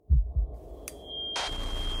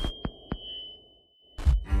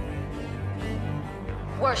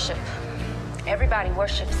Worship. Everybody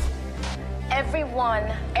worships. Everyone,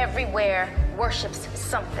 everywhere worships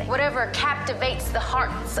something. Whatever captivates the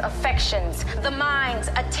heart's affections, the mind's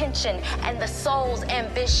attention, and the soul's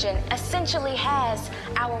ambition essentially has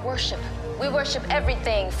our worship. We worship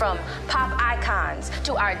everything from pop icons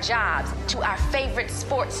to our jobs to our favorite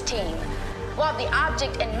sports team. While the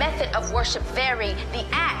object and method of worship vary, the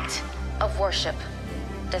act of worship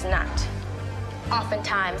does not.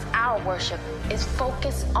 Oftentimes, our worship is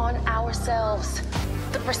focused on ourselves.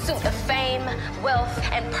 The pursuit of fame, wealth,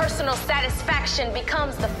 and personal satisfaction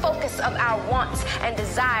becomes the focus of our wants and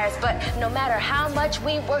desires. But no matter how much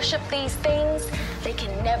we worship these things, they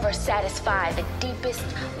can never satisfy the deepest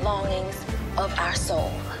longings of our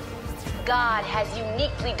soul. God has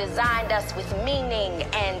uniquely designed us with meaning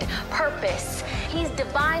and purpose. He's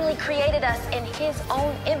divinely created us in His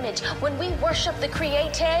own image. When we worship the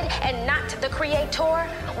created and not the creator,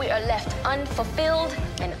 we are left unfulfilled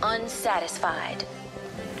and unsatisfied.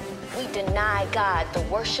 We deny God the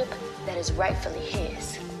worship that is rightfully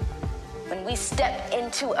His. When we step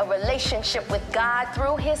into a relationship with God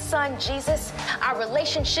through His Son, Jesus, our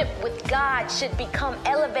relationship with God should become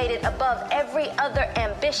elevated above every other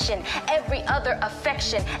ambition, every other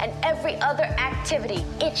affection, and every other activity.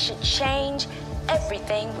 It should change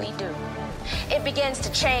everything we do. It begins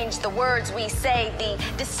to change the words we say, the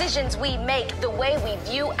decisions we make, the way we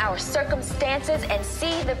view our circumstances and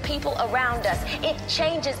see the people around us. It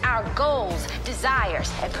changes our goals, desires,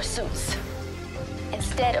 and pursuits.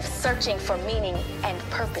 Instead of searching for meaning and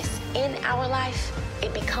purpose in our life,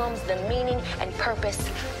 it becomes the meaning and purpose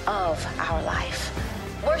of our life.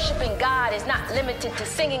 Worshiping God is not limited to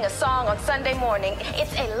singing a song on Sunday morning.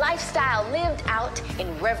 It's a lifestyle lived out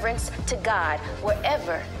in reverence to God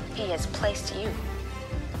wherever He has placed you.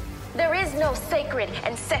 There is no sacred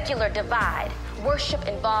and secular divide. Worship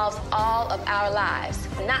involves all of our lives,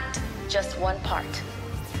 not just one part.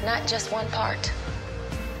 Not just one part.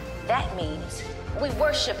 That means we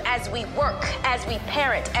worship as we work, as we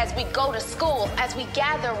parent, as we go to school, as we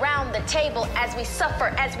gather around the table, as we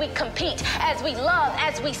suffer, as we compete, as we love,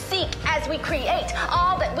 as we seek, as we create.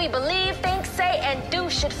 All that we believe, think, say, and do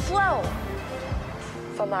should flow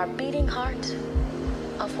from our beating heart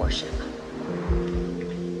of worship.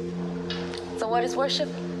 So what is worship?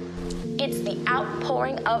 It's the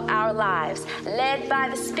outpouring of our lives, led by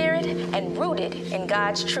the Spirit and rooted in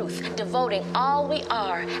God's truth, devoting all we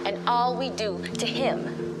are and all we do to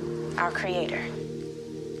Him, our Creator.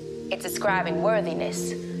 It's ascribing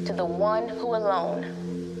worthiness to the one who alone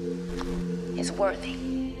is worthy.